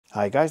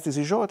Hi guys, this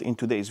is Zsolt. In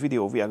today's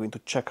video we are going to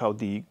check out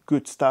the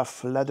Good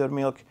Stuff leather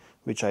milk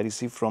which I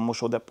received from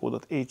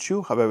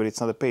autodepot.hu. However,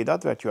 it's not a paid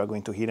advert. You are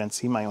going to hear and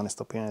see my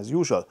honest opinion as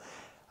usual.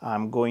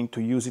 I'm going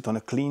to use it on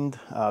a cleaned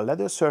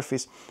leather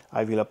surface.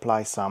 I will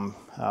apply some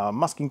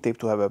masking tape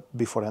to have a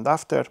before and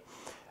after,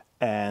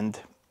 and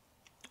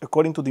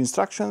according to the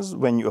instructions,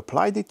 when you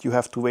applied it you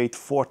have to wait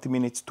 40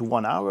 minutes to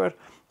 1 hour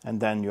and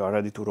then you are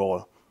ready to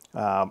roll,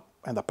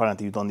 and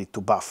apparently you don't need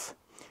to buff.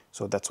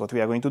 So that's what we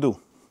are going to do.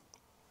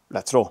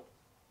 Let's roll.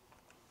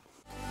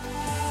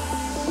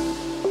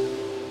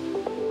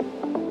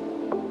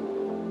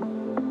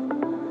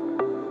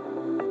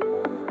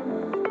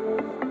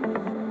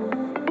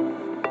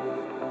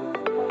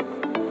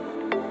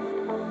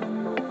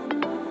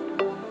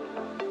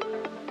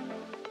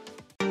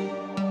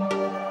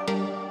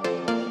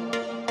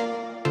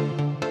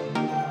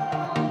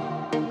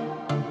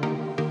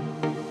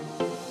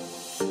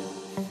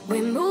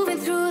 We're moving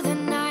through the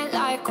night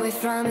like we're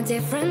from a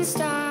different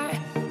star,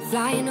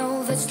 flying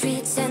over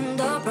streets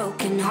and our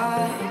broken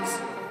hearts.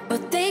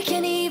 But they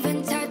can't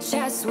even touch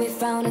us, we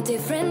found a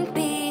different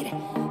beat.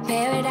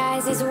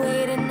 Paradise is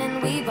waiting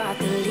and we bought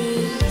the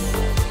lead.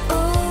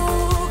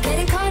 Oh,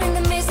 getting caught in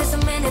the mist, there's so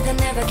many that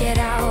never get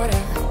out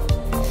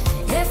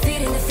of. Yeah,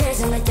 feeding the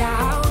fears and the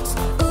doubts.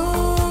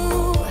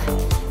 Ooh,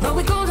 but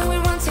we go and we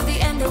run to the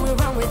end and we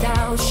run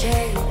without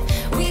shame.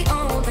 We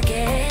own the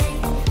game.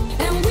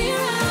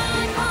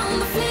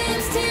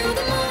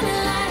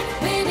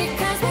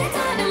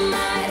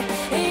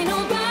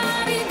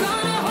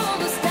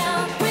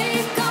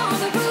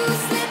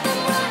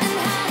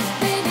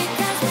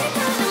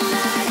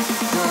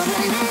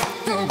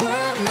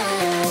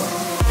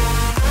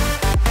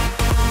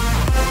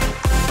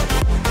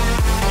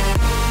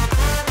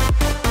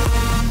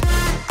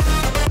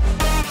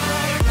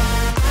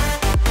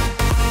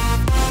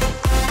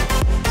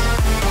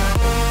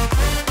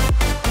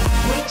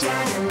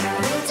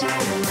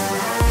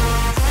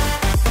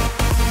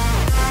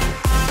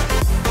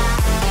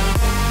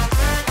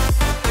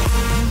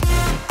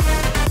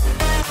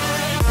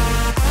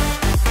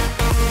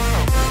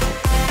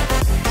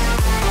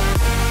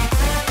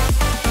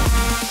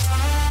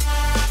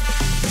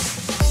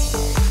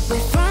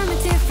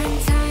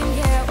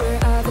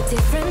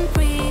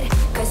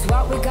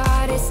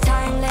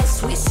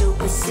 We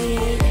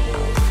supersede,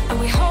 and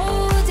we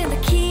hold in the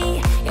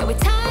key. Yeah, we're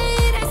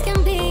tight as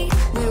can be.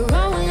 We're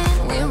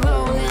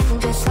rolling,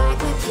 just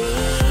like we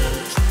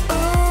please.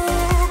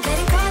 Oh,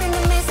 getting caught in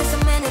the mist, there's so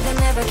many that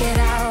never get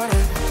out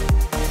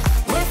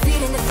of. We're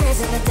feeding the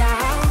fears and the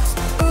doubts.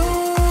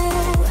 Ooh,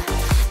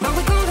 but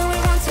we go and we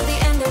run to the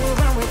end and we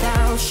run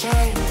without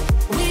shame.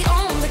 We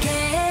own the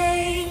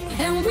game,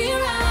 and we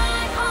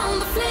ride on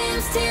the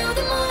flames till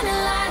the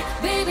morning light,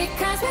 baby,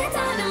 'cause we're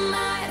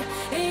dynamite.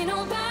 Ain't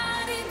nobody.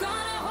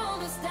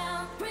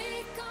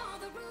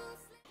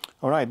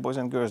 Alright, boys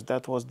and girls,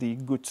 that was the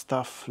Good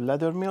Stuff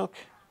leather milk.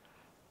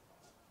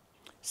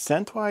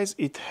 Scent-wise,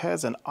 it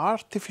has an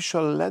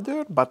artificial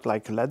leather, but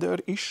like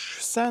leather-ish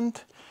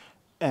scent.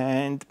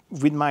 And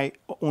with my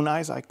own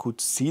eyes, I could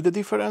see the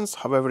difference.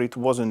 However, it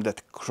wasn't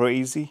that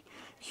crazy,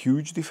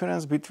 huge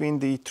difference between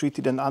the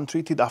treated and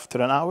untreated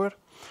after an hour.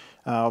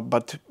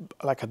 But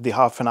like at the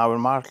half an hour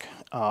mark,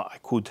 I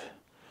could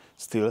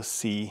still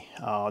see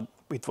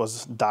it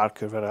was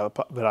darker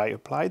where I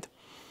applied,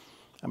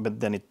 but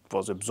then it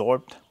was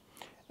absorbed.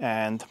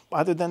 And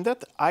other than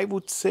that, I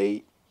would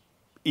say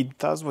it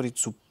does what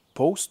it's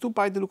supposed to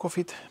by the look of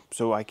it,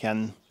 so I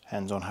can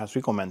hands-on heart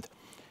recommend.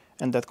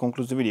 And that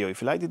concludes the video.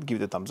 If you liked it,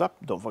 give it a thumbs up.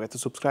 Don't forget to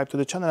subscribe to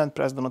the channel and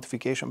press the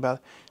notification bell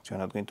so you're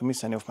not going to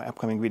miss any of my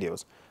upcoming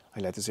videos.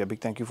 I'd like to say a big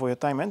thank you for your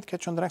time and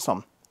catch you on the next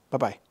one.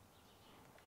 Bye-bye.